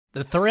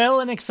The thrill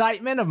and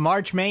excitement of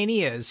March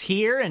Mania is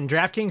here, and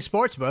DraftKings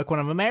Sportsbook, one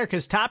of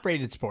America's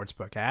top-rated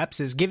sportsbook apps,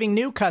 is giving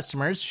new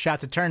customers a shot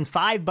to turn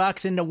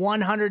 $5 into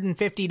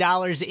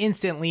 $150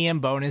 instantly in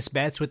bonus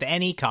bets with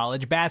any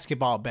college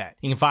basketball bet.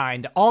 You can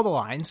find all the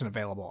lines and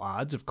available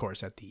odds, of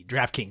course, at the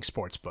DraftKings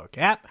Sportsbook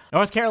app.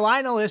 North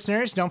Carolina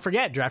listeners, don't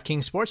forget,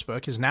 DraftKings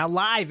Sportsbook is now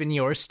live in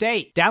your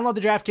state. Download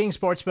the DraftKings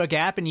Sportsbook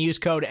app and use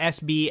code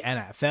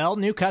SBNFL.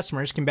 New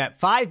customers can bet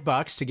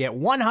 $5 to get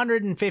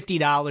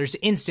 $150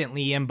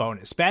 instantly in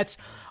bonus bets,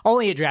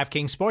 only at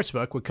DraftKings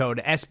Sportsbook with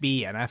code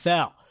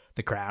SBNFL.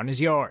 The crown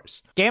is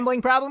yours.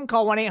 Gambling problem?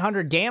 Call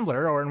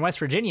 1-800-GAMBLER, or in West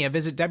Virginia,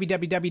 visit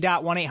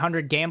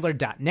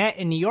www.1800gambler.net.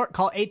 In New York,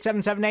 call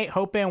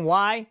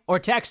 877-8-HOPE-NY or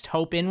text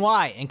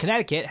HOPE-NY. In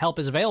Connecticut, help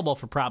is available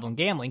for problem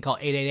gambling. Call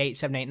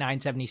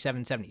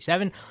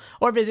 888-789-7777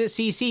 or visit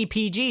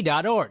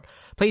ccpg.org.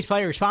 Please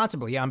play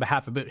responsibly on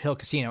behalf of Boot Hill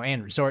Casino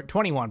and Resort.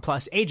 21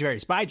 plus, age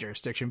varies by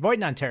jurisdiction. Void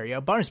in Ontario.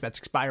 Bonus bets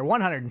expire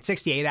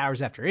 168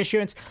 hours after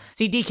issuance.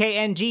 See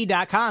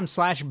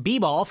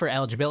dkng.com/bball for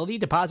eligibility,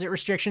 deposit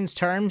restrictions,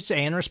 terms,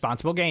 and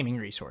responsible gaming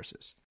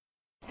resources.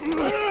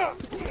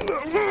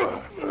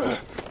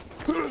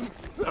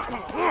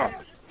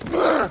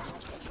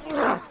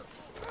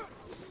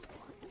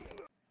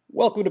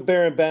 Welcome to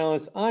Bear and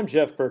Balance. I'm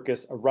Jeff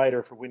Berkus, a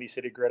writer for Windy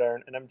City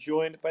Gridiron, and I'm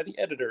joined by the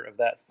editor of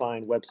that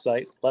fine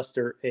website,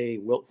 Lester A.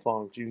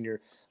 Wiltfong Jr.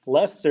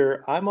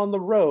 Lester, I'm on the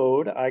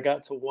road. I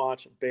got to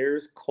watch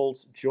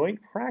Bears-Colts joint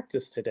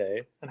practice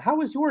today. And how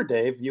was your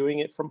day viewing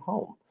it from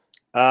home?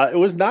 It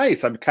was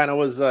nice. I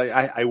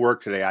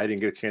worked today. I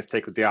didn't get a chance to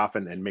take the day off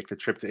and make the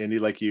trip to Indy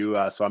like you.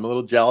 So I'm a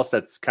little jealous.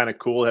 That's kind of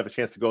cool to have a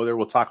chance to go there.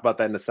 We'll talk about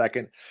that in a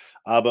second.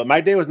 But my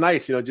day was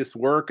nice, just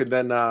work. And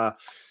then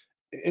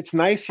it's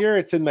nice here.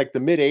 It's in like the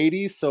mid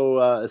 80s. So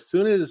as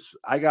soon as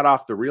I got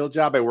off the real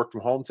job, I worked from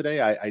home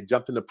today. I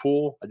jumped in the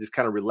pool. I just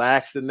kind of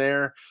relaxed in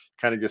there,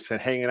 kind of just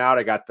hanging out.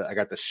 I got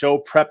the show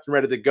prepped and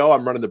ready to go.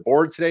 I'm running the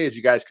board today. As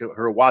you guys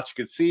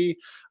could see,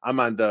 I'm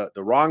on the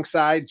wrong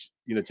side.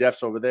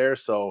 Jeff's over there.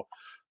 So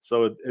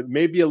it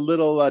may be a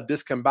little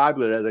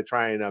discombobulated as I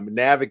try and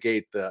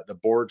navigate the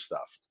board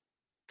stuff.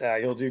 Yeah,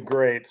 you'll do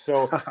great.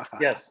 So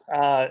yes,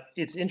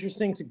 it's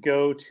interesting to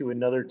go to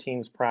another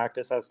team's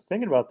practice. I was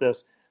thinking about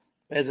this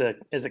as a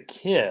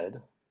kid.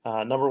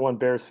 Number one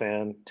Bears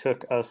fan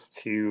took us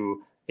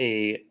to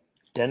a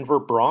Denver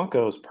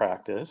Broncos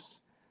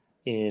practice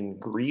in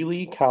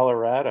Greeley,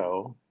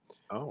 Colorado.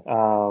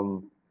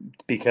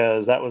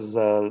 Because that was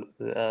a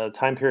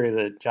time period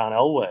that John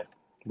Elway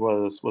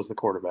was the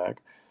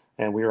quarterback,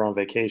 and we were on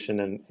vacation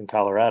in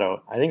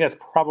Colorado. I think that's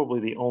probably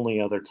the only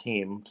other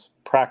team's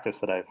practice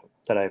that I've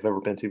ever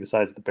been to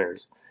besides the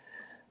Bears.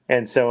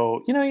 And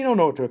so, you don't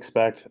know what to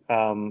expect.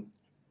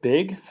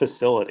 Big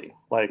facility,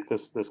 like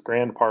this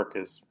Grand Park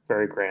is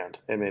very grand.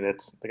 I mean,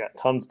 they got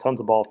tons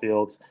of ball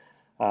fields,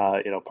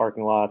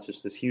 parking lots,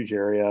 just this huge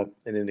area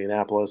in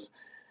Indianapolis.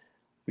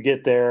 We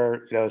get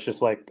there, it's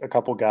just like a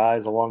couple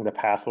guys along the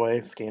pathway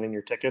scanning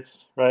your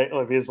tickets, right?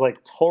 Like it's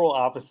like total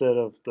opposite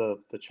of the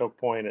choke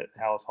point at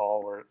Hallis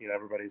Hall where,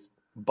 everybody's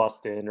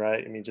bussed in,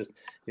 right? I mean, just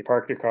you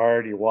parked your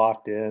car, you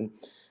walked in.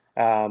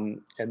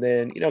 And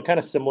then, kind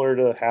of similar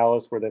to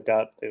Hallis where they've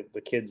got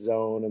the kids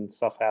zone and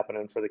stuff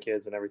happening for the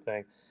kids and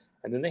everything.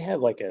 And then they had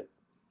like a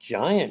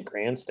giant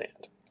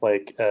grandstand,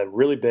 like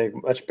really big,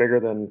 much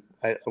bigger than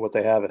what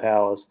they have at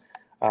Hallis.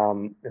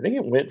 I think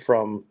it went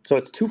so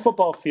it's two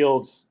football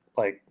fields,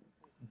 like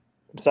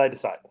side to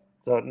side.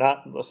 So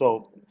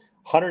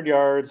 100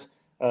 yards,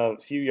 a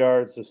few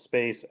yards of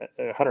space,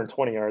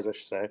 120 yards, I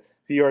should say, a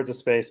few yards of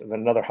space, and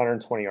then another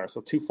 120 yards.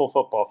 So two full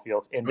football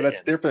fields. But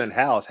that's different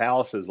than Hallis.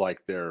 Hallis is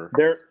like their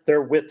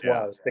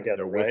width-wise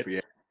together,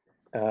 right?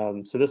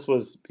 So this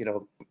was,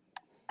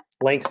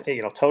 length,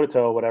 toe to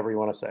toe, whatever you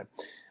want to say.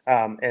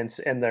 And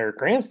their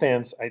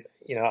grandstands, I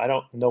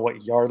don't know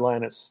what yard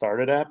line it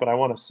started at, but I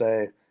want to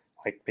say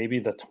like maybe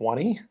the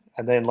 20,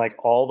 and then like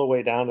all the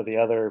way down to the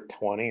other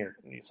 20 or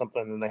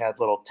something. And they had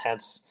little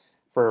tents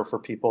for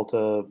people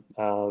to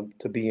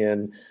be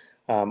in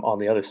on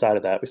the other side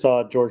of that. We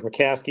saw George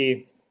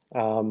McCaskey,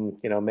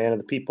 man of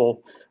the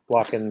people,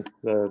 walking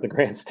the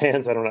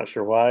grandstands. I'm not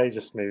sure why.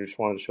 Just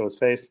wanted to show his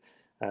face,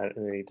 and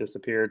then he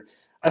disappeared.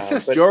 That's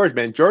just George,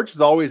 man. George is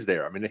always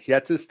there. I mean,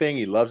 that's his thing.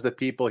 He loves the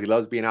people. He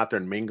loves being out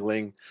there and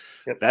mingling.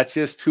 Yep. That's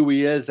just who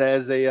he is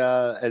as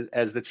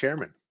the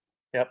chairman.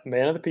 Yep,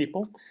 man of the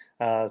people.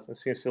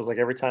 It feels like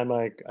every time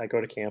I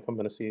go to camp, I'm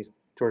going to see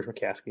George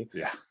McCaskey.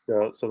 Yeah.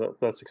 So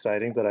that's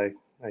exciting that I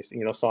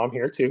saw him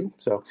here too.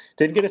 So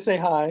didn't get to say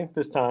hi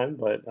this time,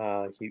 but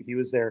he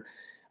was there.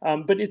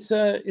 But it's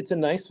a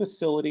nice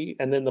facility,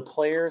 and then the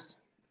players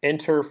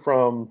enter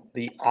from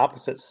the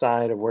opposite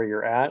side of where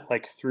you're at,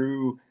 like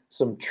through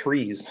some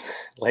trees.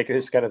 Like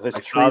there's kind of this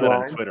tree line. I saw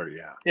that on Twitter,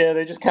 yeah. Yeah,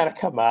 they just kind of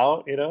come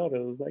out, and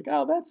it was like,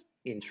 oh, that's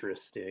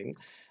interesting.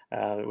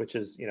 Which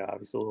is,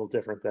 obviously a little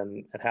different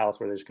than at Hallis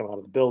where they just come out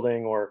of the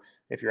building, or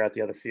if you're at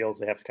the other fields,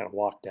 they have to kind of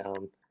walk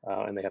down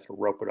and they have to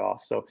rope it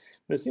off. So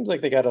it seems like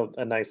they got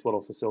a nice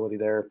little facility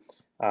there.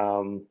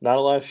 Not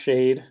a lot of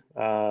shade,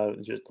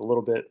 just a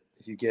little bit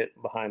if you get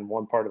behind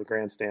one part of the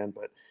grandstand.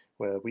 But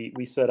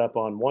we set up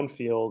on one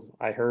field.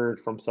 I heard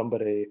from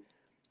somebody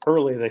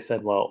early. They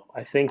said, "Well,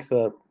 I think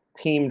the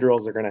team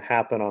drills are going to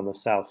happen on the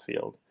south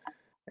field."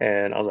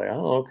 And I was like,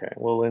 "Oh, okay.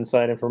 Well,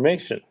 inside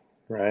information,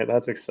 right?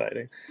 That's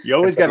exciting." You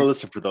And always so, got to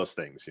listen for those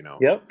things,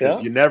 yep, because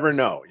yep. you never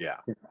know. Yeah.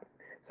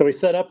 So we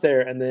set up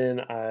there, and then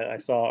I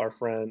saw our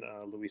friend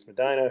Luis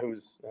Medina,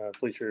 who's a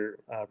Bleacher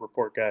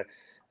Report guy,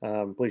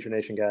 Bleacher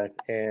Nation guy,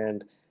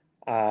 and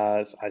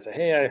I said,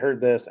 "Hey, I heard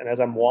this." And as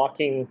I'm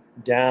walking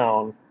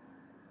down,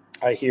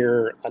 I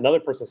hear another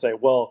person say,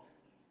 "Well,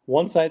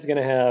 one side's going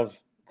to have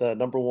the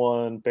number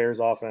one Bears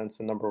offense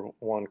and number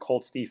one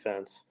Colts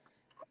defense,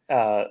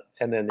 and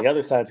then the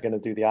other side's going to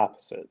do the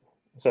opposite.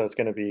 So it's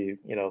going to be,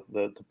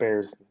 the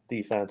Bears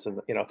defense, and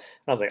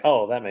I was like,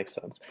 oh, that makes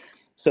sense."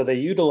 So they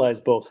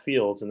utilized both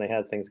fields, and they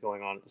had things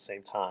going on at the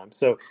same time.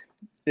 So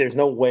there's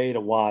no way to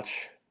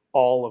watch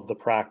all of the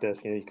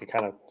practice. You could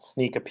kind of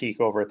sneak a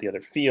peek over at the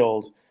other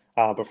field.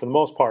 But for the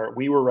most part,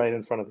 we were right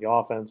in front of the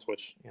offense,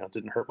 which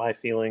didn't hurt my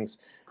feelings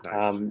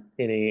Nice.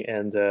 any.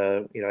 And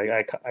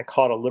I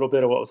caught a little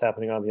bit of what was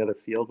happening on the other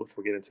field, which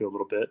we'll get into a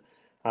little bit.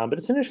 But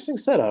it's an interesting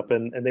setup,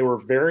 and they were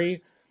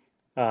very.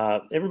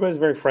 Everybody's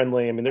very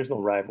friendly. I mean, there's no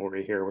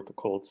rivalry here with the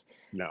Colts.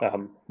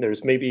 No.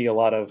 There's maybe a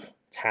lot of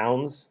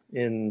towns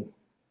in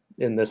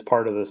this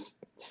part of the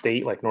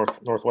state, like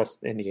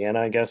northwest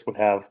Indiana, I guess, would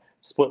have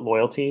split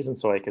loyalties, and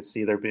so I could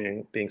see there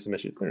being some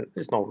issues.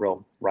 There's no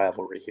real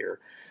rivalry here,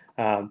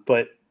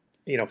 but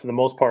for the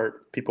most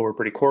part, people were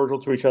pretty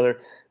cordial to each other.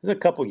 There's a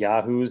couple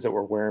yahoos that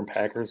were wearing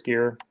Packers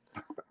gear.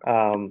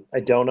 I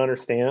don't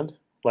understand.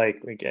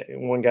 Like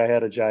one guy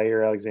had a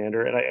Jair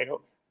Alexander, and I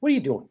go, "What are you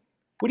doing?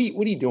 What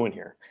are you doing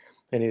here?"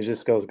 And he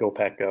just goes, "Go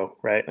Pack, go!"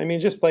 Right? I mean,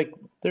 just like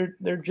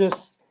they're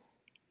just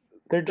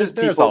There's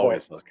people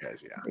always those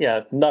guys. Yeah.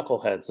 yeah,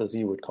 knuckleheads, as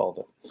you would call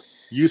them.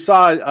 You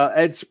saw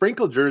Ed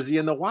Sprinkle jersey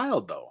in the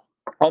wild, though.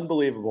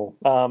 Unbelievable.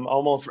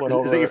 Almost went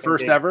over. Is that your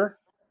first ever?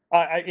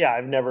 Yeah,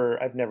 I've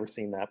never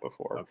seen that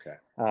before. Okay.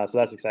 So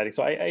that's exciting.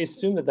 So I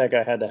assume that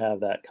guy had to have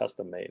that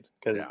custom made,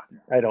 because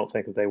I don't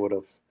think that they would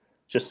have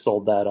just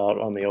sold that out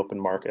on the open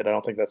market. I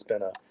don't think that's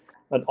been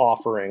an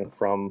offering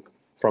from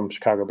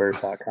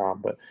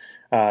ChicagoBears.com. But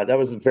that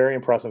was very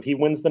impressive. He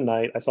wins the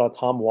night. I saw a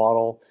Tom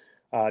Waddle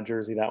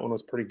jersey. That one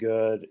was pretty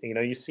good.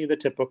 You see the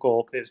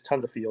typical. There's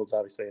tons of fields,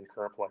 obviously, and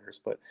current players,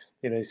 but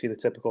you see the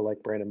typical,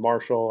 like Brandon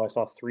Marshall. I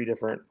saw 3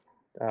 different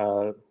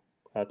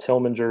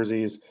Tillman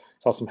jerseys.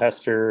 Saw some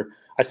Hester.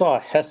 I saw a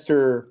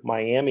Hester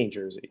Miami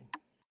jersey.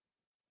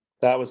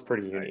 That was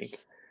pretty unique.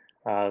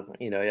 Nice.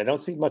 I don't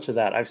see much of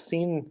that. I've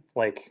seen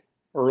like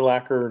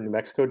Urlacher, New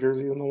Mexico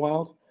jerseys in the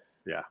wild.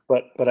 Yeah.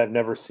 But I've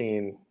never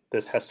seen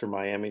this Hester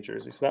Miami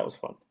jersey. So that was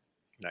fun.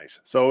 Nice.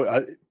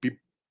 So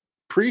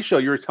pre-show,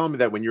 you were telling me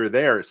that when you were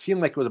there, it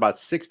seemed like it was about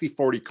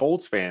 60-40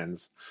 Colts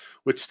fans,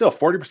 which still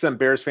 40%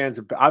 Bears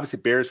fans. Obviously,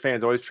 Bears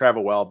fans always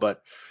travel well,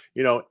 but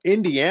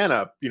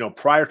Indiana,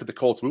 prior to the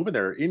Colts moving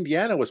there,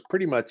 Indiana was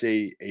pretty much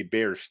a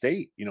Bears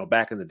state,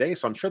 back in the day.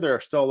 So I'm sure there are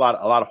still a lot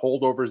of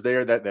holdovers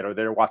there that are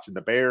there watching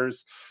the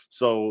Bears.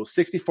 So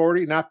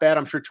 60-40, not bad.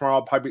 I'm sure tomorrow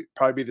will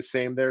probably be the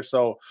same there.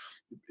 So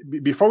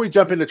before we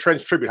jump into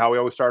Trent's tribute, how we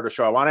always start the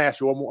show, I want to ask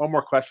you one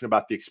more question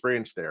about the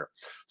experience there.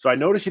 So I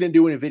noticed you didn't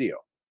do any video.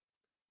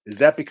 Is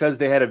that because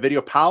they had a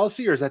video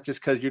policy, or is that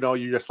just because,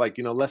 you're just like,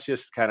 let's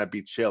just kind of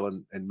be chill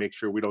and make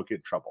sure we don't get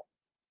in trouble?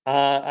 So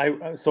I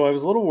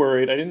was a little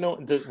worried. I didn't know.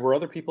 Were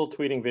other people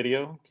tweeting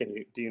video?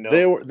 Do you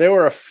know? There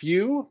were a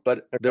few,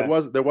 but okay.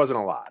 there wasn't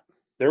a lot.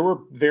 There were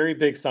very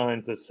big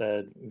signs that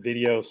said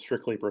video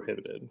strictly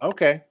prohibited.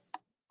 Okay.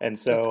 And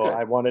so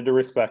I wanted to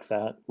respect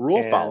that.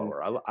 Rule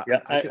follower.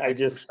 I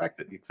just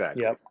respect it.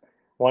 Exactly. Yep.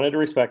 Wanted to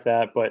respect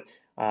that, but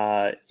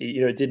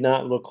it did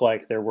not look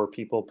like there were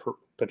people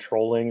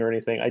patrolling or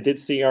anything. I did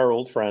see our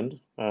old friend.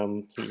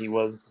 He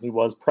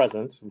was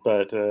present,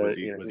 but was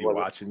he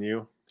watching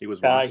you? He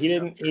was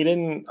watching. He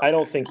didn't. I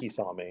don't think he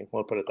saw me.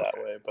 We'll put it that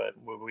way. But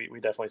we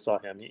definitely saw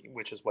him,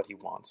 which is what he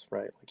wants,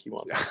 right? Like he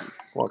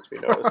wants to be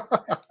noticed.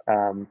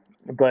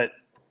 But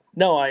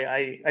no,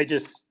 I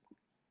just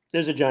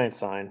there's a giant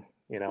sign.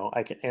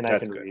 I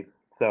can read.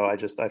 So I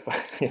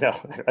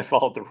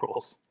followed the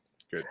rules.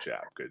 Good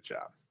job.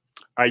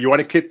 All right, you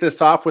want to kick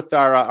this off with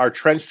our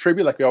Trench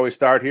tribute, like we always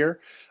start here.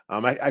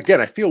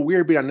 I feel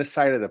weird being on this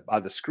side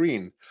of the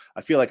screen.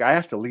 I feel like I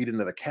have to lead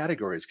into the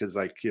categories because,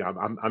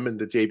 I'm in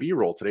the JB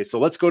role today. So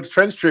let's go to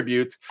Trench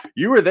tribute.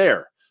 You were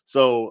there.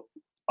 So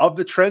of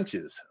the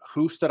trenches,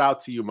 who stood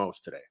out to you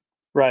most today?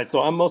 Right.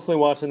 So I'm mostly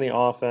watching the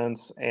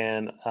offense,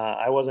 and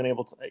I wasn't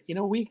able to.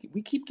 We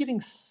keep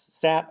getting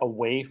sat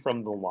away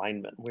from the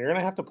linemen. We're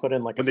gonna have to put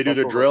in when they do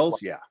their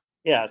drills.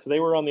 Yeah. So they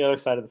were on the other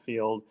side of the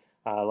field.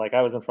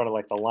 I was in front of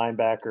the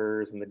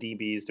linebackers and the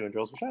DBs doing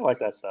drills, which I like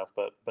that stuff.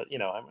 But I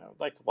would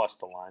like to watch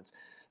the lines.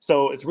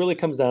 So it really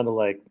comes down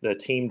to the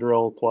team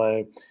drill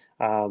play,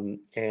 and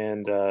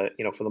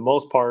for the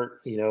most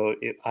part,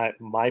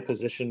 my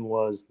position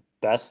was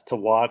best to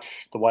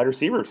watch the wide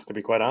receivers. To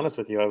be quite honest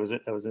with you, I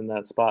was in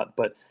that spot.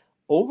 But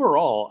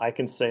overall, I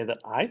can say that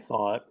I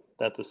thought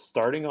that the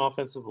starting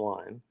offensive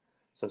line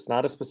So it's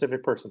not a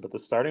specific person, but the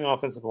starting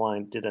offensive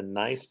line did a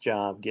nice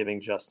job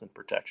giving Justin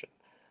protection.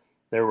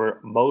 There were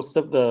most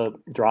of the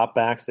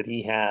dropbacks that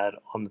he had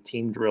on the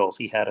team drills,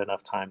 he had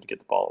enough time to get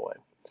the ball away.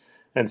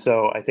 And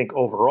so I think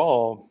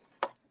overall,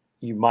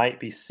 you might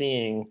be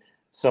seeing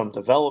some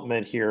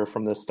development here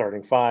from this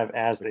starting five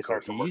as they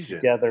start to work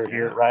together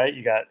here, right?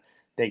 You got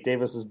Nate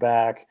Davis is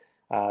back.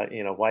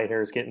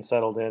 Whitehair's getting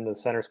settled into the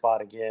center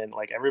spot again.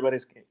 Like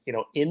everybody's,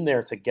 in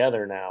there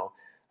together now.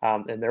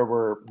 And there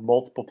were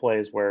multiple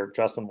plays where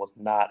Justin was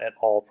not at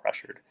all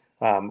pressured,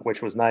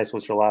 which was nice,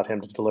 which allowed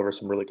him to deliver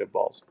some really good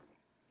balls.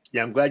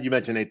 Yeah, I'm glad you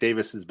mentioned Nate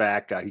Davis is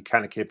back. He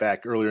kind of came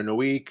back earlier in the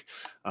week.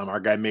 Our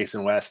guy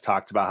Mason West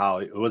talked about how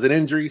it was an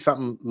injury,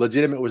 something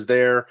legitimate was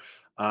there.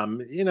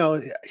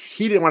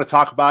 He didn't want to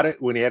talk about it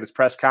when he had his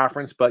press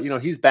conference, but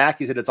he's back.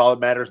 He said it's all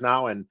that matters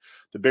now, and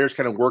the Bears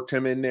kind of worked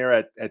him in there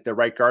at the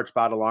right guard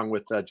spot along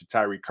with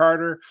Jatari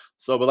Carter.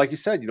 So, but like you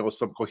said,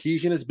 some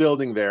cohesion is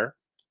building there,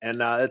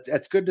 and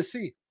that's good to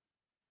see.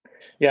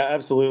 Yeah,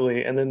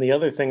 absolutely. And then the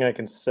other thing I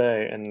can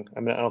say, and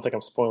I don't think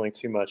I'm spoiling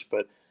too much,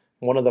 but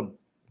one of the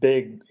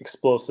big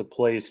explosive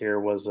plays here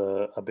was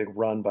a big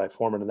run by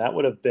Foreman, and that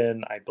would have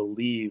been, I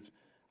believe,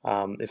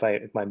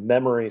 if my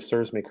memory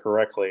serves me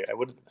correctly, I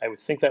would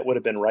think that would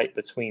have been right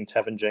between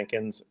Tevin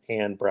Jenkins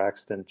and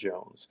Braxton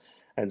Jones,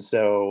 and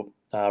so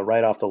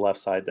right off the left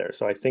side there.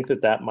 So I think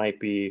that might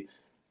be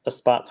a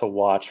spot to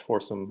watch for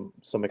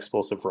some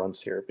explosive runs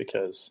here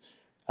because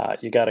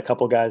you got a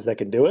couple guys that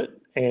can do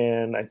it,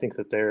 and I think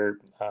that they're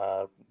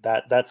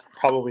that's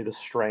probably the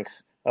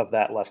strength of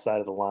that left side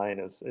of the line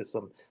is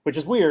some, which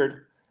is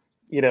weird.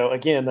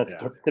 Again, that's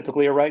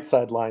typically a right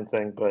side line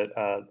thing, but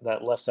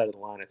that left side of the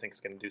line, I think, is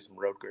going to do some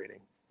road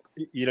grading.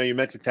 You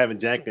mentioned Tevin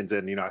Jenkins,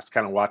 and I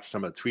kind of watched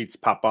some of the tweets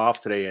pop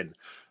off today, and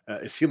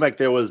it seemed like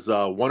there was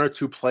one or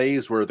two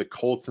plays where the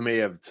Colts may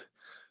have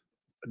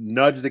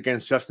nudged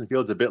against Justin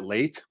Fields a bit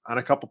late on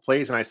a couple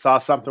plays, and I saw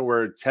something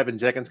where Tevin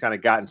Jenkins kind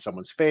of got in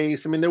someone's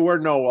face. I mean, there were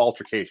no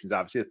altercations.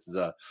 Obviously, this is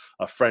a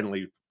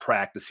friendly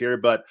practice here,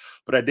 but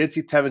I did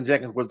see Tevin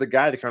Jenkins was the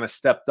guy that kind of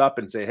stepped up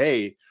and say,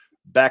 "Hey,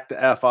 back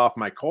the F off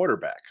my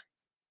quarterback."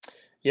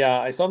 Yeah,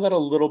 I saw that a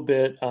little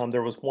bit.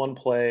 There was one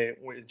play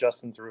where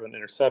Justin threw an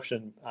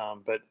interception,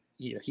 but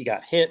he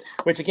got hit,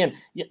 which again,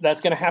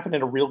 that's going to happen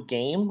in a real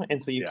game,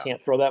 and so you can't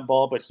throw that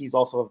ball. But he's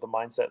also of the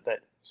mindset that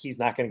he's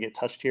not going to get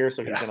touched here,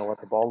 so he's going to let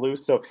the ball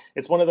loose. So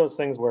it's one of those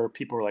things where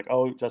people are like,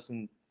 "Oh,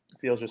 Justin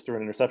Fields just threw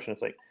an interception."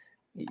 It's like,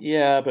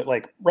 yeah, but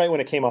like right when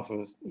it came off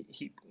of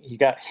he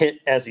got hit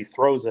as he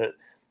throws it.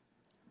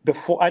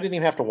 Before I didn't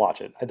even have to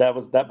watch it.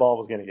 That ball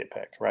was going to get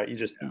picked, right? You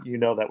just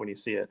that when you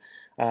see it.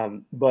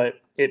 But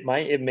it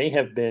may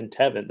have been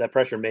Tevin. That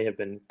pressure may have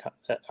been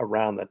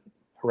around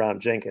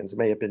Jenkins. It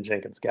may have been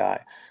Jenkins' guy,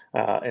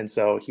 and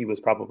so he was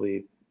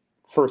probably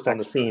first on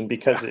the scene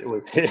because it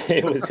was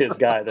his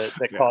guy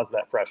that caused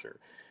that pressure.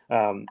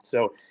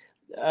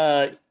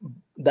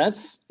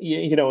 That's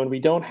and we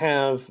don't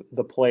have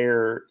the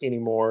player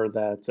anymore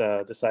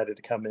that decided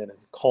to come in and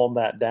calm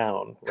that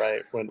down,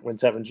 right? When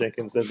Tevin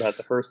Jenkins did that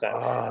the first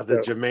time. The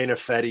Jermaine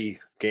Ifedi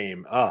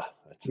game.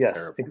 That's yes,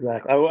 terrible.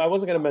 Exactly. I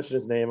wasn't going to mention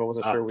his name. I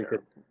wasn't sure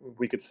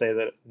we could say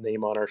that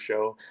name on our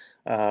show,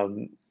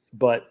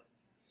 but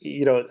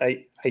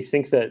I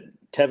think that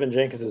Tevin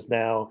Jenkins is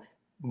now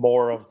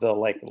more of the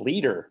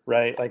leader,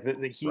 right? Like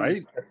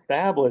he's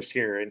established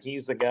here, and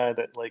he's the guy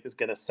that is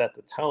going to set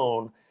the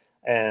tone.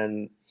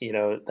 And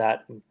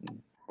that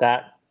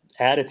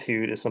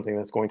attitude is something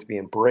that's going to be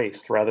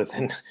embraced rather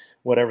than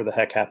whatever the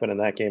heck happened in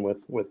that game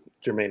with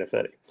Jermaine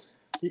Ifedi.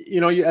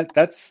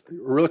 That's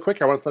really quick.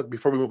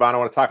 Before we move on, I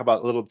want to talk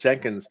about little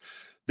Jenkins.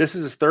 This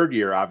is his third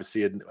year,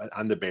 obviously,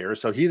 on the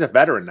Bears, so he's a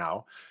veteran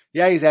now.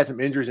 Yeah, he's had some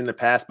injuries in the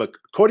past, but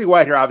Cody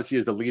Whitehair obviously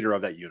is the leader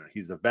of that unit.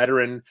 He's a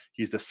veteran.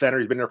 He's the center.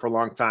 He's been there for a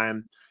long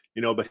time.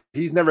 But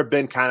he's never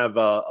been kind of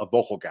a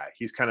vocal guy.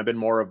 He's kind of been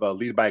more of a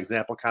lead by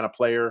example kind of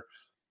player.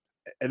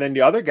 And then the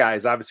other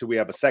guys, obviously, we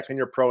have a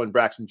second-year pro in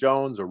Braxton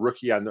Jones, a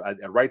rookie at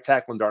right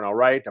tackle in Darnell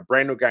Wright, a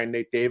brand new guy,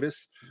 Nate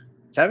Davis.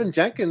 Tevin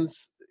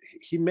Jenkins,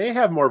 he may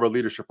have more of a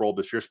leadership role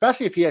this year,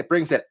 especially if he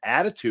brings that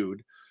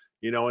attitude,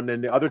 and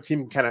then the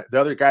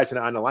other guys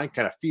on the line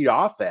kind of feed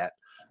off that.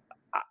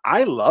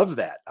 I love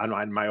that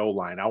on my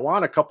O-line. I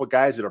want a couple of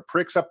guys that are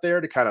pricks up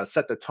there to kind of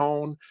set the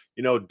tone.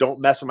 Don't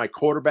mess with my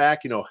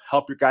quarterback.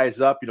 Help your guys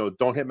up.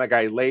 Don't hit my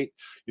guy late.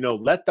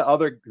 Let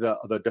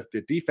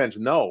the defense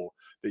know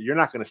that you're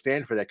not going to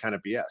stand for that kind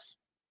of BS.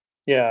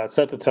 Yeah,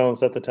 set the tone,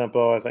 set the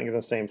tempo. I think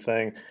the same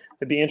thing.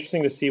 It'd be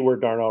interesting to see where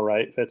Darnell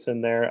Wright fits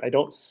in there. I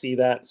don't see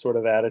that sort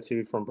of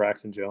attitude from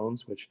Braxton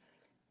Jones, which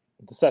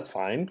that's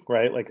fine,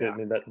 right? I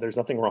mean, there's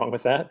nothing wrong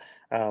with that.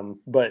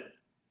 But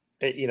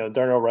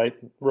Darnell Wright,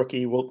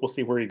 rookie, we'll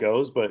see where he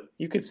goes, but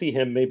you could see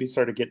him maybe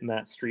start to get in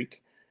that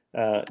streak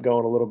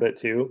going a little bit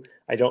too.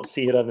 I don't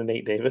see it on a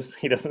Nate Davis.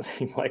 He doesn't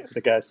seem like the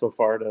guy so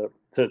far to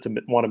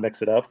want to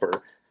mix it up,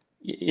 or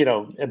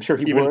I'm sure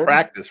he even would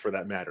practice for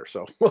that matter.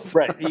 So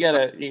right,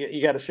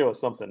 you gotta show us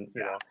something,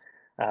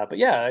 but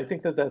yeah, I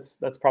think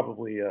that's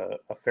probably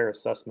a fair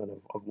assessment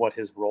of what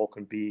his role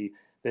can be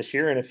this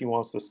year, and if he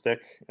wants to stick,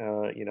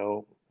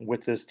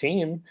 with this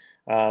team,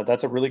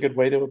 that's a really good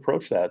way to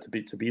approach that,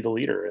 to be the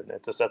leader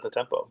and to set the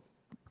tempo.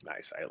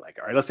 Nice. I like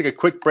it. All right, let's take a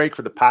quick break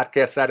for the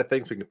podcast side of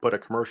things. We can put a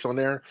commercial in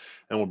there,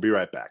 and we'll be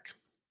right back.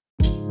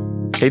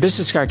 Hey, this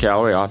is Scott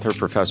Galloway, author,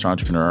 professor,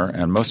 entrepreneur,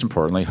 and most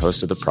importantly,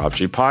 host of the Prop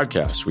G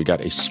podcast. We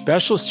got a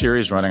special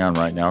series running on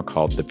right now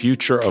called The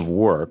Future of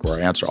Work, where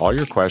I answer all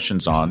your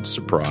questions on,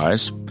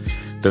 surprise,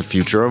 the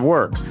future of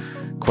work.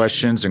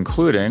 Questions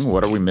including,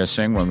 what are we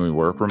missing when we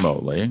work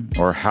remotely?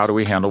 Or how do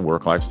we handle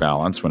work-life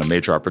balance when a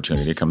major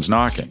opportunity comes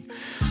knocking?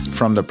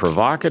 From the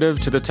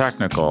provocative to the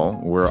technical,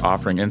 we're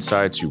offering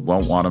insights you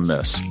won't want to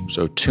miss.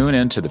 So tune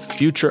in to The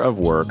Future of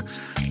Work,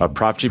 a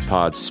Prop G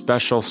Pod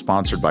special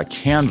sponsored by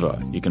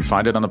Canva. You can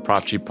find it on the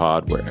Prop G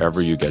Pod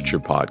wherever you get your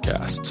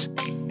podcasts.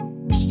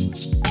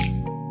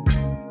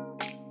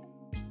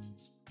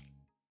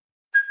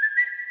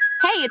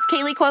 Hey, it's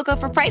Kaylee Cuoco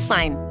for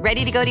Priceline.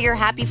 Ready to go to your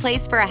happy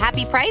place for a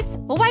happy price?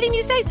 Well, why didn't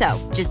you say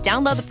so? Just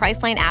download the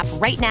Priceline app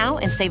right now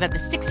and save up to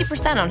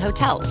 60% on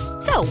hotels.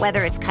 So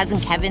whether it's Cousin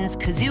Kevin's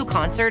Kazoo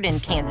Concert in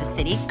Kansas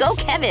City, go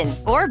Kevin,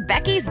 or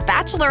Becky's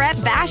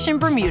Bachelorette Bash in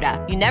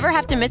Bermuda, you never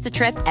have to miss a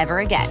trip ever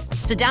again.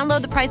 So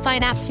download the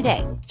Priceline app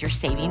today. Your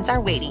savings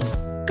are waiting.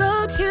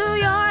 Go to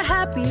your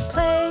happy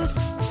place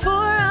for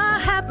a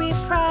happy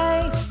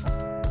price.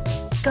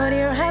 Go to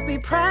your happy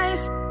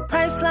price,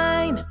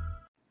 Priceline.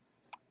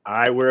 All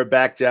right, we're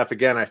back, Jeff.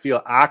 Again, I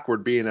feel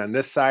awkward being on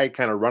this side,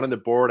 kind of running the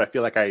board. I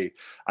feel like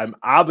I'm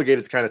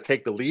obligated to kind of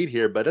take the lead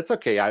here, but it's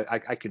okay.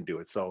 I can do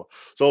it. So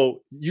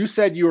you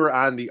said you were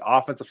on the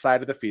offensive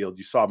side of the field.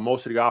 You saw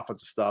most of the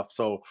offensive stuff.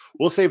 So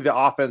we'll save the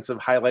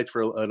offensive highlights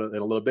for in a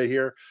little bit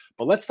here.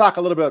 But let's talk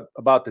a little bit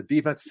about the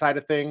defensive side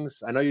of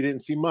things. I know you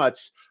didn't see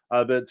much,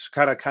 but it's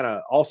kind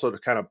of also to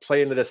kind of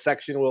play into this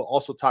section. We'll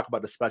also talk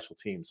about the special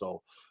team.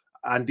 So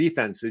on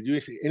defense, did you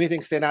see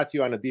anything stand out to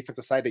you on the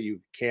defensive side that you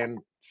can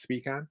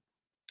speak on?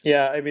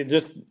 Yeah, I mean,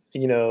 just,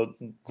 the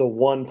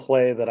one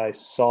play that I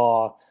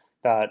saw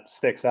that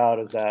sticks out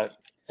is that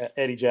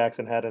Eddie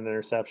Jackson had an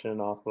interception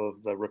off of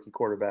the rookie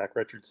quarterback,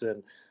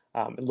 Richardson.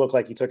 It looked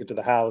like he took it to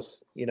the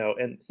house,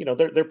 and,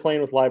 they're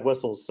playing with live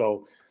whistles.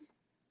 So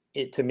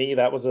to me,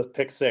 that was a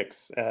pick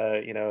six.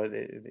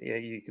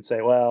 You could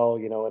say, well,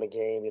 in a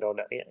game, you don't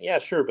know. Yeah,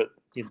 sure. But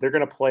they're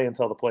going to play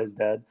until the play's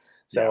dead.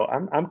 So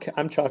yeah.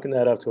 I'm chalking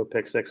that up to a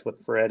pick six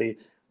for Eddie,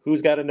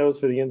 who's got a nose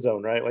for the end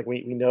zone, right? Like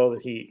we know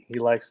that he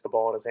likes the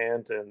ball in his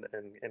hand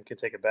and can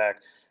take it back.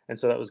 And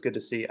so that was good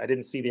to see. I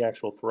didn't see the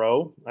actual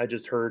throw. I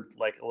just heard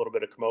like a little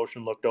bit of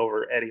commotion, looked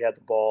over. Eddie had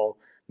the ball,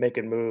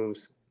 making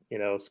moves,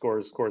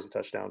 scores a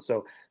touchdown.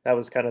 So that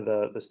was kind of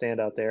the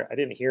standout there. I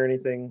didn't hear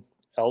anything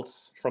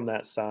else from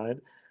that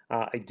side.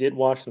 I did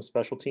watch some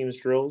special teams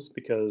drills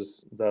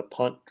because the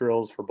punt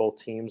drills for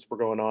both teams were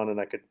going on, and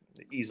I could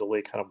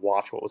easily kind of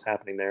watch what was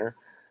happening there.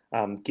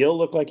 Gill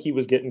looked like he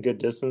was getting good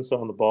distance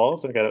on the ball,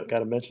 so I got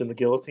to mention the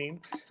guillotine.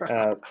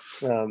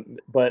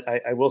 But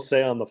I will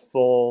say on the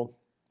full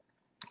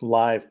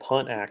live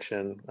punt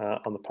action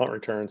on the punt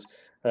returns,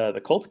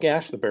 the Colts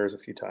gashed the Bears a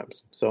few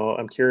times. So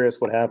I'm curious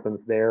what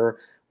happens there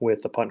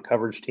with the punt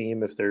coverage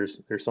team, if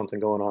there's something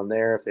going on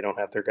there, if they don't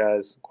have their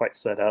guys quite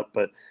set up.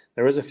 But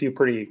there was a few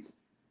pretty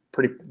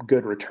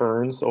good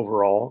returns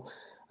overall.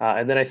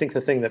 And then I think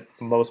the thing that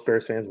most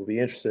Bears fans will be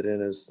interested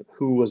in is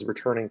who was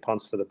returning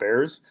punts for the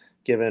Bears,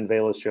 given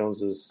Velus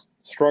Jones's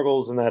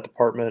struggles in that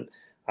department.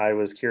 I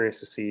was curious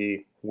to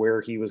see where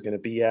he was going to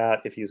be at,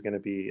 if he was going to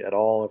be at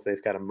all, if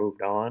they've kind of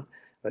moved on.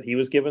 But he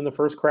was given the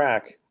first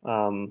crack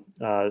during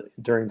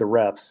the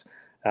reps.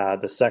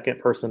 The second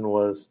person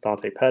was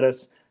Dante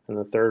Pettis, and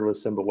the third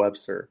was Simba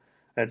Webster.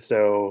 And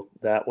so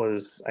that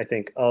was, I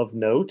think, of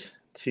note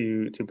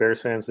to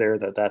Bears fans there,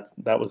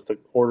 that was the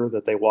order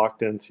that they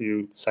walked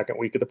into second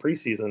week of the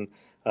preseason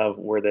of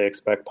where they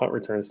expect punt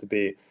returns to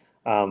be.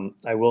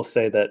 I will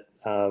say that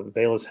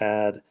Velus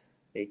had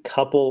a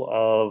couple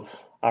of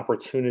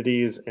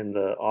opportunities in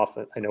the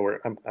offense. I know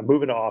I'm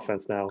moving to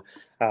offense now.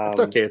 It's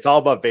okay. It's all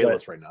about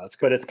Velus right now. That's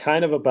good. But it's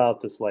kind of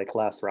about this like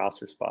last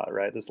roster spot,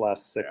 right? This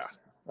last six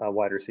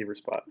wide receiver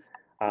spot.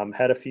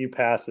 Had a few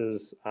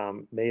passes,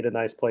 made a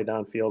nice play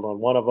downfield on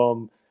one of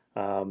them.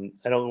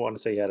 I don't want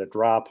to say he had a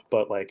drop,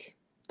 but like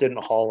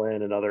didn't haul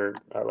in another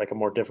like a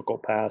more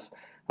difficult pass.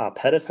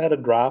 Pettis had a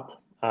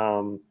drop,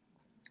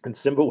 and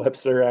Simba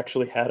Webster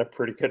actually had a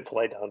pretty good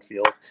play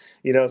downfield.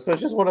 So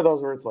it's just one of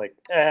those where it's like,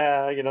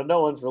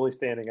 no one's really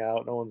standing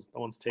out, no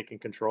one's taking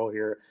control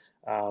here.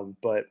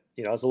 But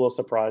I was a little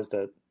surprised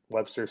that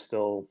Webster's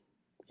still,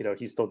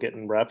 he's still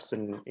getting reps,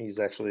 and he's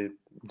actually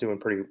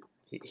doing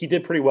he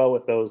did pretty well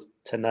with those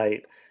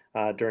tonight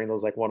during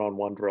those like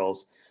one-on-one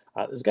drills.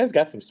 This guy's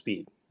got some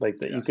speed. Like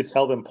that, You could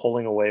tell them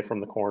pulling away from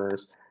the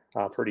corners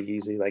pretty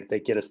easy. Like they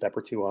get a step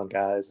or two on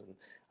guys, and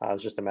it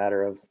was just a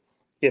matter of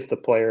if the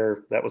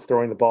player that was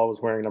throwing the ball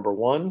was wearing number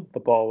 1, the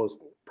ball was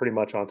pretty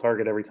much on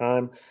target every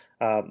time.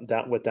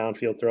 With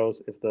downfield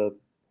throws, if the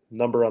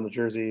number on the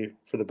jersey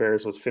for the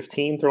Bears was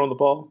 15 throwing the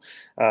ball,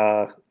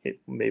 it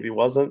maybe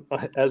wasn't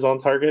as on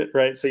target,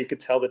 right? So you could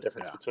tell the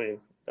difference between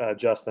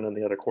Justin and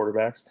the other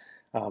quarterbacks.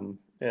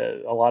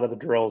 A lot of the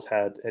drills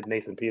had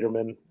Nathan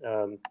Peterman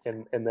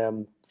in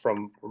them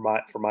from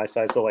my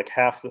side. So like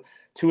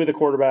two of the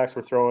quarterbacks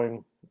were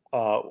throwing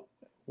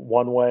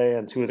one way,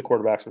 and two of the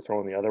quarterbacks were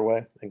throwing the other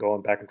way and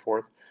going back and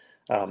forth.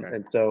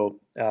 And so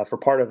for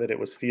part of it, it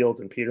was Fields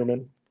and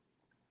Peterman.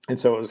 And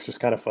so it was just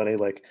kind of funny,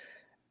 like,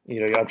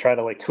 I'm trying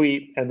to like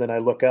tweet, and then I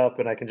look up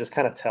and I can just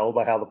kind of tell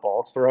by how the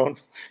ball's thrown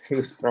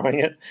who's throwing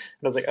it. And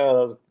I was like,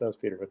 oh, that was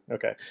Peterman.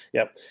 Okay.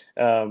 Yep.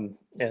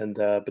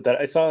 But that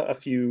I saw a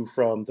few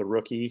from the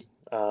rookie,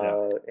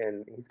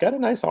 and he's got a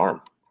nice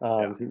arm.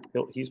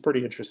 He's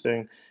pretty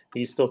interesting.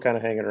 He's still kind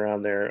of hanging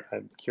around there.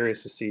 I'm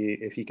curious to see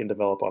if he can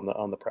develop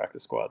on the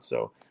practice squad.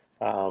 So,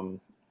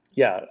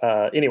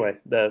 anyway,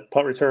 the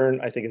punt return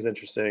I think is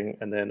interesting.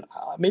 And then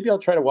maybe I'll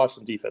try to watch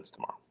some defense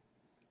tomorrow.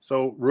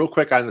 So real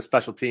quick on the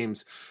special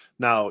teams.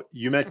 Now,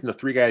 you mentioned the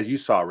three guys you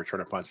saw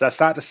return punts. That's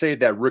not to say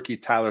that rookie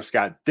Tyler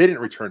Scott didn't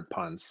return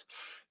punts.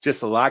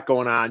 Just a lot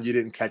going on. You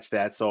didn't catch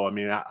that. So, I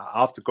mean,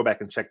 I'll have to go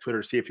back and check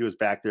Twitter to see if he was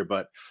back there.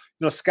 But,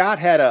 Scott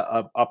had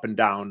a up and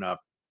down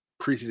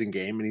preseason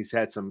game, and he's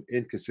had some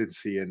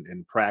inconsistency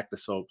in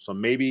practice. So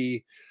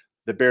maybe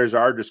the Bears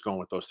are just going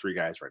with those three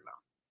guys right now.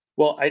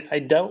 Well, I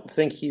don't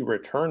think he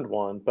returned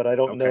one, but I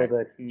don't know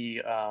that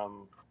he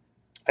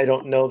I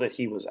don't know that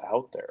he was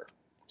out there.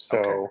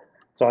 So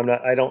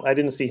I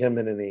didn't see him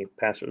in any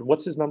pass.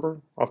 What's his number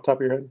off the top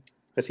of your head?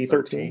 Is he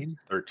 13?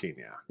 13,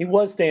 yeah. He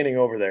was standing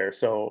over there.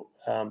 So,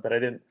 but I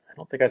don't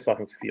think I saw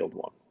him field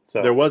one.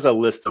 So there was a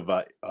list of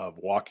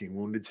walking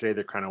wounded today.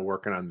 They're kind of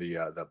working on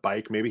the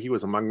bike. Maybe he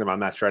was among them. I'm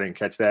not sure. I didn't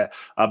catch that.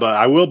 But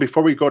I will,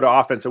 before we go to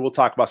offense, we'll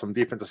talk about some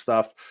defensive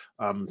stuff.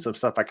 Some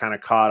stuff I kind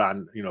of caught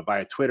on,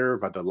 via Twitter,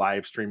 by the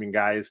live streaming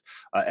guys.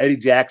 Eddie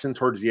Jackson,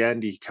 towards the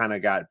end, he kind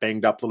of got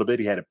banged up a little bit.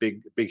 He had a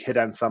big hit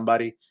on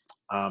somebody.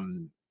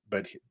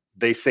 But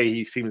they say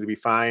he seems to be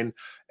fine.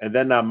 And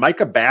then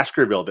Micah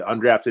Baskerville, the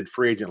undrafted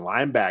free agent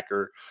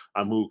linebacker,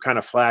 who kind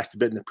of flashed a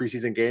bit in the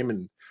preseason game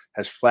and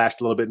has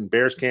flashed a little bit in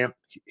Bears camp.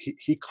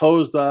 He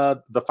closed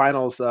the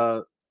finals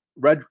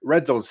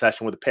red zone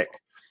session with a pick.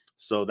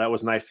 So that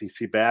was nice to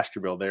see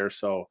Baskerville there.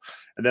 So,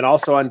 and then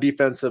also on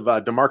defensive,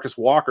 DeMarcus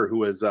Walker,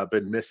 who has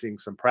been missing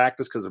some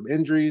practice because of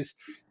injuries.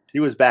 He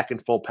was back in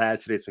full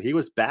pads today, so he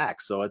was back.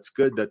 So it's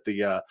good that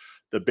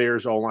the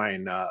Bears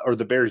O-line or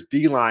the Bears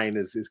D-line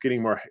is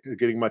getting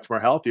much more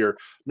healthier.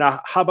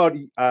 Now, how about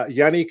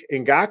Yannick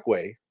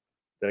Ngakoue?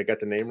 Did I get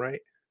the name right?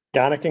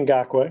 Yannick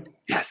Ngakoue.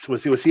 Yes.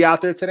 Was he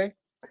out there today?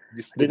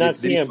 Did not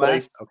see him.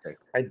 Okay.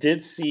 I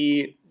did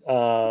see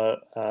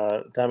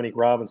Dominique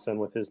Robinson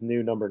with his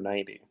new number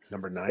 90.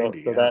 Number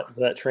 90. So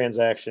that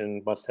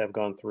transaction must have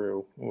gone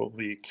through. We'll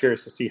be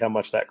curious to see how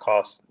much that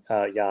cost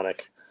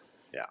Yannick.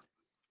 Yeah.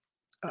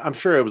 I'm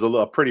sure it was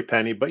a pretty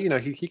penny, but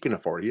he can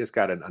afford it. He has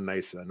got a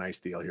nice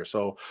deal here.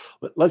 So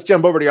let's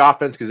jump over to the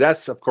offense, because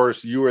that's, of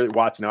course, you were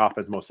watching the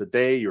offense most of the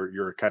day.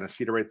 You're kind of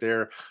seated right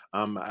there.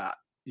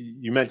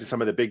 You mentioned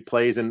some of the big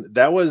plays, and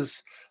that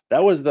was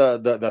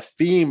the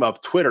theme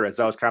of Twitter as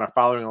I was kind of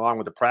following along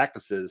with the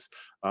practices.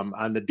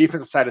 On the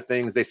defensive side of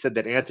things, they said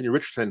that Anthony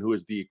Richardson, who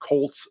is the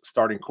Colts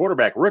starting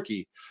quarterback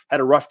rookie, had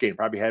a rough game,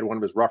 probably had one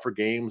of his rougher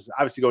games,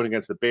 obviously going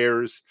against the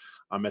Bears.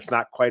 It's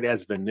not quite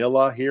as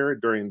vanilla here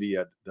during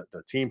the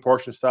team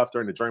portion stuff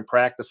during the joint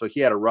practice. So he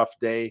had a rough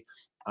day.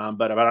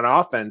 But on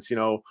offense,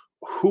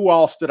 who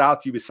all stood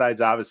out to you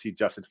besides obviously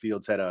Justin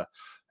Fields had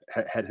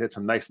hit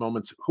some nice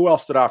moments. Who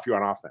else stood out for you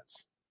on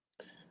offense?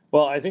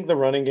 Well, I think the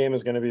running game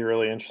is going to be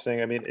really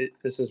interesting. I mean,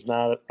 this is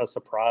not a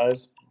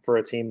surprise for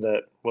a team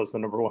that was the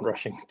number one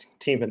rushing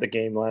team in the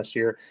game last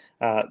year.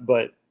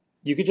 But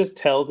you could just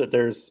tell that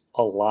there's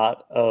a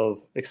lot of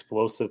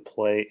explosive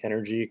play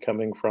energy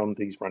coming from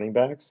these running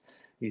backs.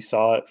 You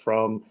saw it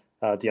from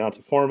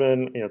Deonta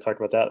Foreman. Talked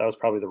about that. That was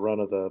probably the run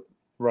of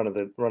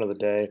the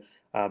day.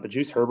 But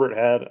Juice Herbert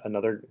had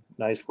another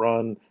nice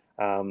run.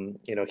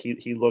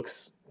 He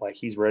looks like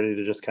he's ready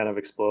to just kind of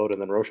explode.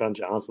 And then Roschon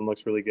Johnson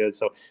looks really good.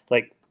 So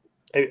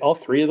all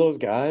three of those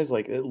guys,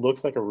 it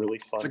looks like a really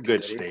fun. It's a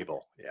good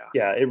stable. Yeah.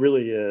 Yeah, it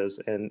really is.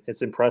 And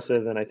it's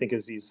impressive. And I think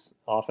as these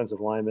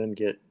offensive linemen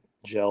get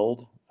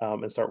gelled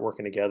and start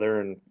working together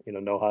and,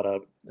 know how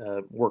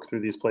to work through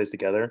these plays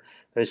together,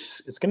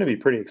 it's going to be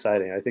pretty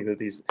exciting. I think that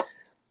these,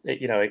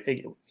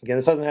 again,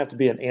 this doesn't have to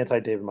be an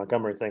anti-David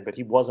Montgomery thing, but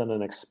he wasn't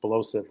an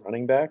explosive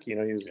running back. He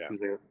was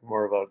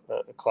more of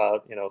a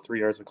cloud, 3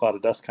 yards of cloud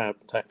of dust kind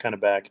of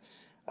back.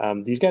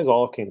 These guys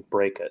all can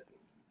break it.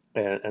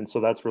 And so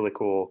that's really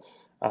cool.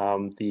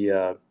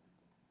 The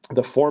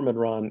Foreman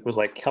run was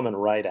coming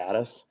right at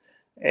us.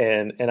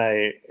 And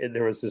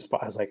there was this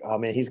spot, I was like, oh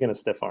man, he's going to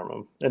stiff arm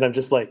him. And I'm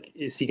just like,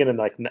 is he going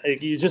to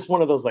you just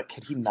one of those,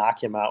 can he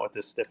knock him out with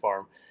this stiff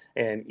arm?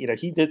 And,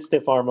 he did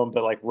stiff arm him,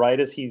 but right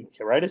as he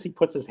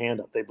puts his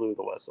hand up, they blew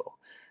the whistle.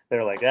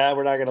 They're like,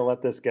 we're not going to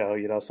let this go.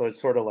 So it's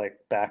sort of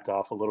backed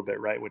off a little bit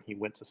right when he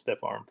went to stiff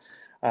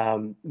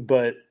arm.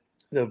 But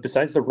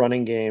besides the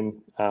running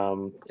game,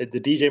 the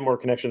DJ Moore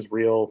connection is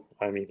real.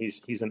 I mean,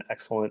 he's an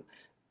excellent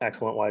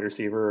excellent wide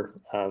receiver.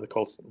 The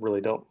Colts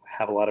really don't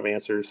have a lot of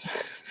answers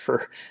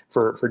for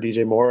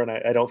DJ Moore, and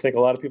I don't think a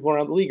lot of people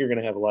around the league are going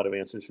to have a lot of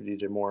answers for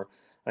DJ Moore,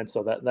 and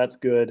so that's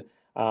good.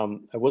 I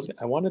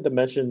wanted to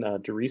mention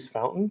Darius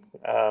Fountain.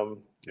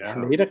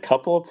 Made a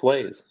couple of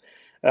plays.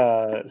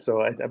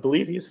 So I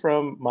believe he's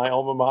from my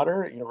alma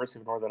mater, University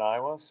of Northern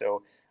Iowa.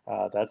 So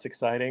that's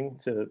exciting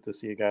to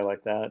see a guy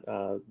like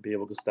that be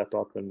able to step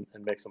up and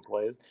make some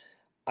plays.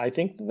 I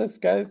think this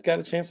guy's got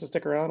a chance to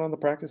stick around on the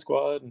practice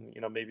squad, and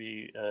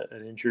maybe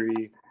an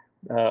injury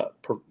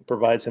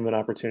provides him an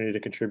opportunity to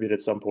contribute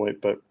at some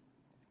point. But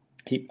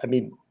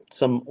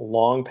some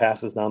long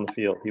passes down the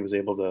field he was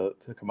able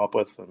to come up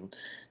with, and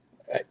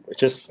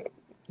just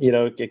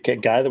a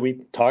guy that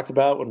we talked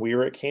about when we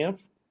were at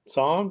camp.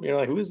 Saw him,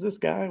 like, who is this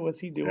guy? What's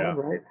he doing,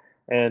 right?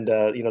 And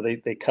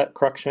they cut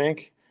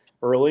Cruikshank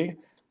early,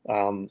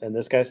 and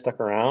this guy stuck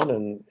around,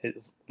 and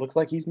it looks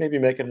like he's maybe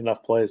making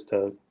enough plays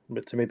to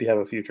maybe have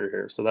a future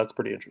here. So that's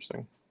pretty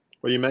interesting.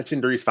 Well, you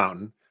mentioned Darius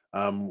Fountain.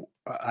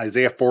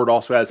 Isaiah Ford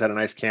also has had a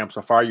nice camp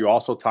so far. You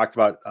also talked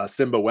about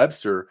Simba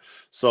Webster.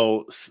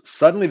 So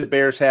suddenly the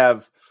Bears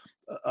have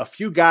a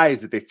few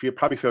guys that they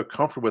probably feel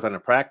comfortable with on the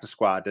practice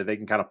squad that they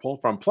can kind of pull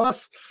from.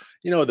 Plus,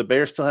 the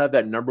Bears still have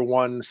that number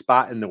one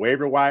spot in the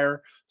waiver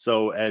wire.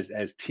 So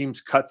as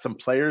teams cut some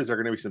players, there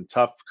are going to be some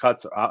tough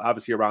cuts,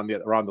 obviously around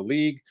the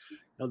league.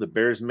 The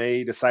Bears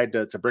may decide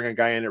to bring a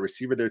guy in at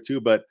receiver there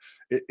too, but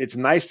it's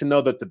nice to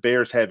know that the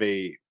Bears have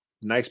a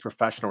nice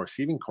professional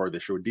receiving core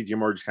this year with DJ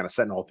Moore just kind of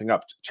setting the whole thing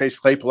up. Chase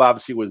Claypool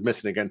obviously was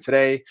missing again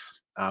today.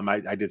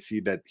 I did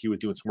see that he was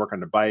doing some work on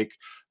the bike.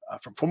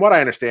 From what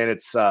I understand,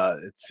 it's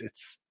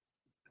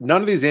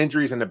none of these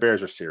injuries in the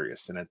Bears are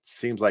serious, and it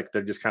seems like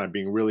they're just kind of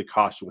being really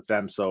cautious with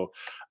them. So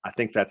I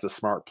think that's a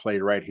smart play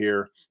right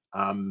here.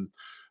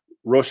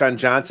 Roschon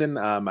Johnson,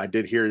 I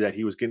did hear that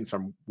he was getting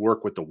some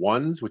work with the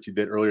ones, which he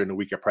did earlier in the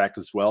week of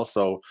practice as well.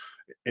 So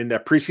in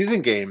that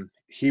preseason game,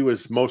 he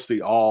was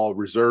mostly all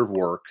reserve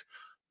work.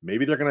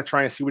 Maybe they're going to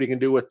try and see what he can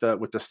do with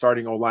the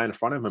starting O-line in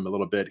front of him a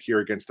little bit here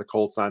against the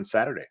Colts on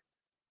Saturday.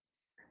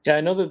 Yeah,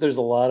 I know that there's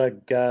a lot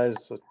of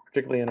guys,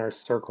 particularly in our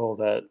circle,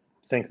 that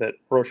think that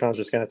Roschon's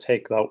just going to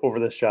take over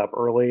this job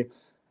early.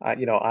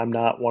 I'm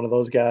not one of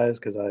those guys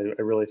because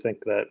I really think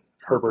that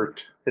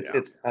Herbert's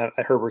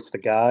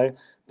the guy.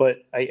 But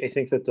I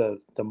think that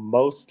the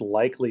most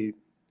likely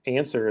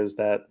answer is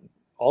that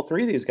all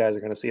three of these guys are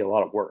going to see a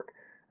lot of work,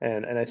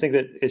 and I think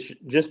that it's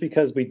just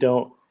because we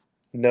don't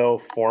know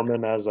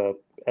Foreman as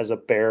a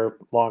Bear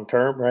long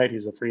term, right?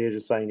 He's a free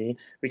agent signee.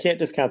 We can't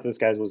discount that this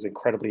guy was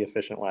incredibly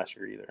efficient last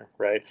year either,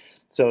 right?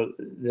 So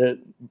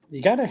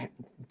you got to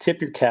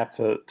tip your cap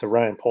to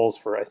Ryan Poles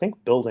for, I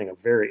think, building a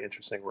very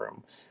interesting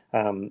room.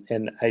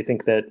 And I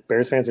think that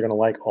Bears fans are going to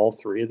like all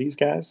three of these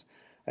guys.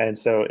 And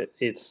so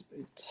it's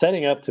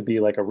setting up to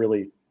be like a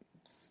really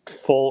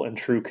full and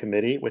true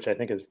committee, which I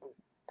think is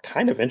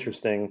kind of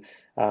interesting.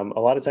 A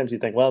lot of times you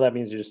think, well, that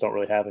means you just don't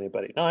really have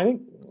anybody. No,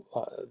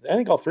 I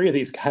think all three of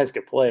these guys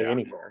could play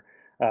anywhere.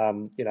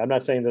 I'm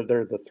not saying that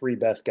they're the three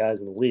best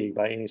guys in the league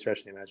by any stretch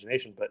of the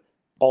imagination, but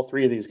all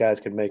three of these guys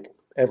could make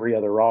every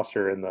other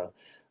roster in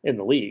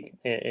the league.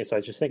 And so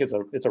I just think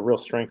it's a real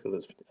strength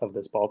of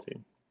this ball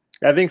team.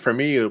 I think for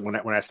me, when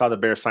I saw the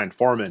Bears sign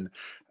Foreman,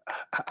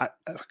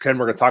 we're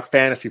going to talk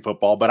fantasy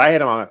football, but I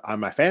had him on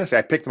my fantasy.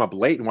 I picked him up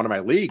late in one of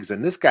my leagues,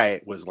 and this guy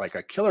was like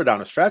a killer down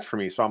the stretch for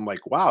me. So I'm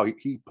like, wow,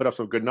 he put up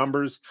some good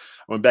numbers.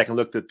 I went back and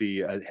looked at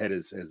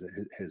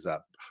his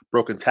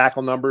broken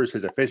tackle numbers,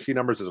 his efficiency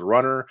numbers as a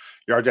runner,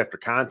 yards after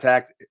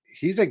contact.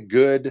 He's a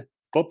good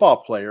football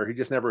player. He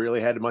just never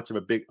really had much of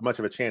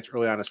a chance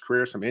early on in his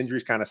career. Some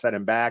injuries kind of set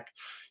him back,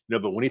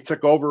 but when he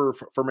took over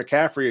for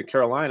McCaffrey in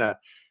Carolina,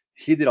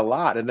 he did a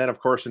lot. And then, of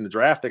course, in the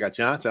draft, they got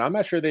Johnson. I'm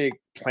not sure they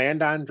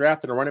planned on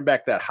drafting a running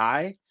back that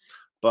high,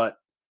 but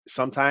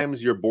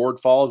sometimes your board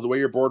falls the way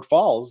your board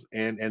falls.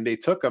 And they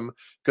took him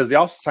because they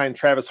also signed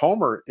Travis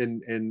Homer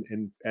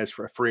in as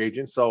for a free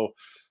agent. So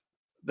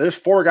there's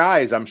four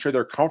guys I'm sure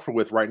they're comfortable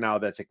with right now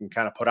that they can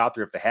kind of put out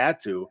there if they had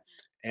to.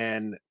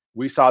 And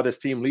we saw this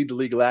team lead the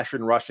league last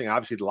year in rushing.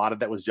 Obviously, a lot of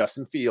that was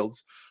Justin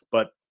Fields,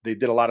 but they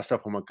did a lot of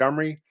stuff with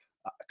Montgomery.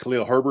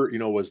 Khalil Herbert,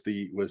 was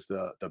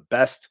the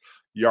best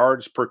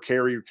yards per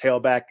carry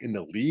tailback in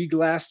the league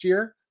last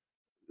year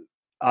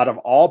out of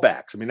all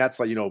backs. I mean, that's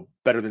like,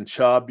 better than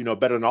Chubb,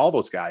 better than all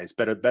those guys,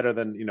 better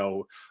than,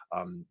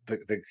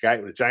 the guy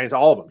with the Giants,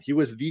 all of them. He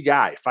was the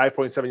guy,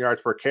 5.7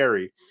 yards per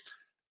carry.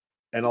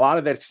 And a lot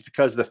of that's just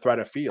because of the threat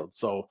of Field.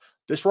 So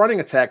this running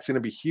attack is going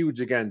to be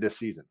huge again this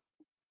season.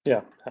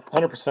 Yeah,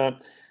 100%.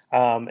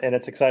 And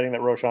it's exciting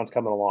that Roschon's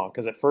coming along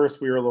because at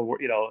first we were a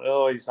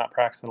little, he's not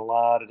practicing a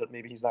lot.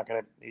 Maybe he's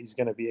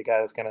going to be a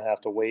guy that's going to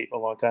have to wait a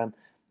long time.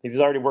 If he's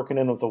already working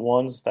in with the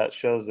ones, that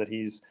shows that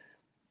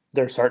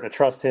they're starting to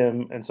trust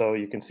him. And so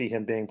you can see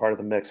him being part of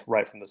the mix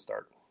right from the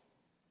start.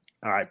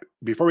 All right.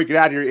 Before we get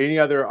out of here, any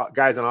other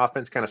guys on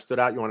offense kind of stood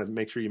out you want to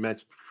make sure you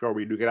mention before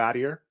we do get out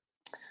of here?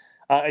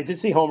 I did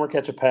see Homer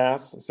catch a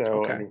pass. So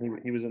okay. I mean,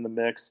 he was in the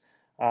mix.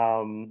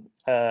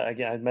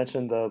 Again, I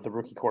mentioned the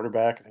rookie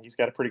quarterback. I think he's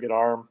got a pretty good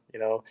arm.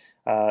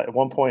 At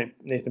one point,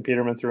 Nathan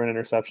Peterman threw an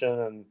interception,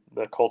 and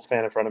the Colts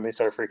fan in front of me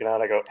started freaking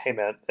out. I go, "Hey,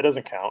 man, it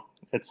doesn't count.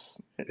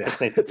 It's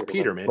Nathan It's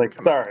Peterman. Like,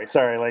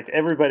 sorry. Like,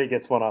 everybody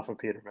gets one off of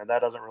Peterman. That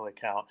doesn't really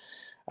count.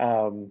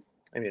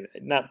 I mean,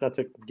 not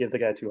to give the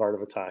guy too hard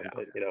of a time,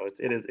 but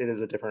it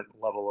is a different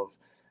level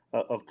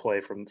of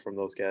play from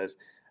those guys.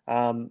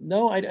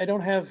 No, I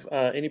don't have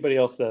anybody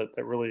else that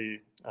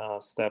really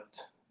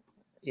stepped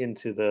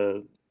into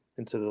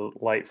the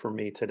light for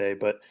me today.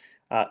 But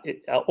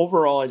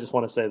overall, I just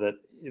want to say that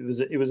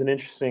it was an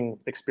interesting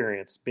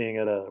experience being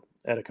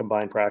at a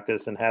combined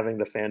practice and having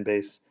the fan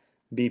base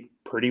be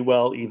pretty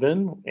well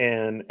even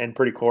and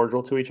pretty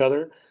cordial to each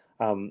other.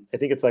 I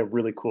think it's a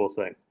really cool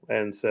thing,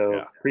 and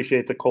so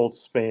appreciate the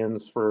Colts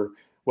fans for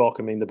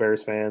welcoming the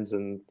Bears fans,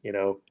 and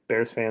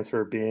Bears fans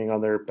for being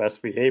on their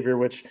best behavior,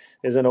 which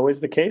isn't always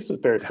the case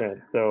with Bears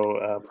fans.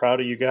 So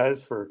proud of you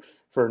guys for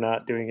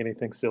not doing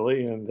anything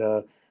silly, and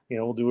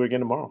we'll do it again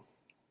tomorrow.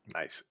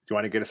 Nice. Do you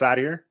want to get us out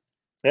of here?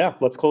 Yeah,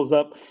 let's close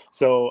up.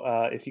 So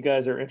if you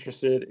guys are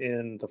interested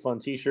in the fun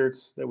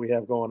T-shirts that we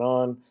have going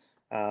on,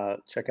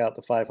 check out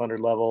the 500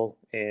 level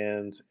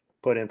and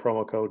put in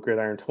promo code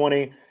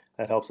Gridiron20.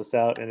 That helps us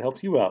out and it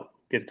helps you out.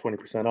 Get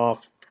 20%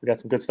 off. We got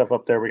some good stuff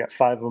up there. We got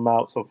 5 of them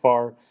out so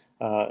far,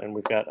 and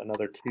we've got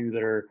another 2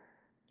 that are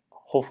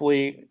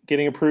hopefully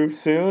getting approved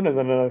soon, and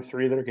then another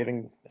 3 that are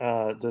getting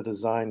the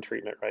design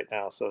treatment right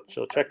now. So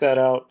check that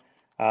out.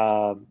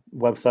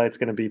 Website's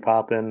going to be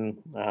popping,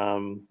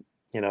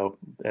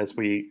 as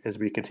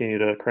we continue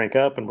to crank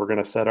up, and we're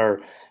going to set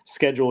our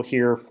schedule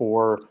here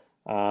for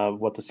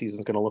what the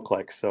season's going to look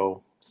like.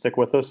 So stick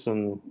with us,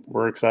 and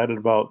we're excited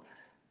about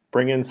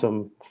bringing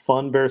some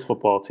fun Bears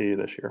football to you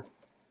this year.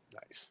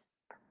 Nice.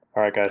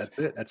 All right, guys. That's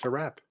it. That's a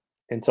wrap.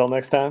 Until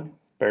next time,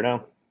 bear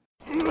down.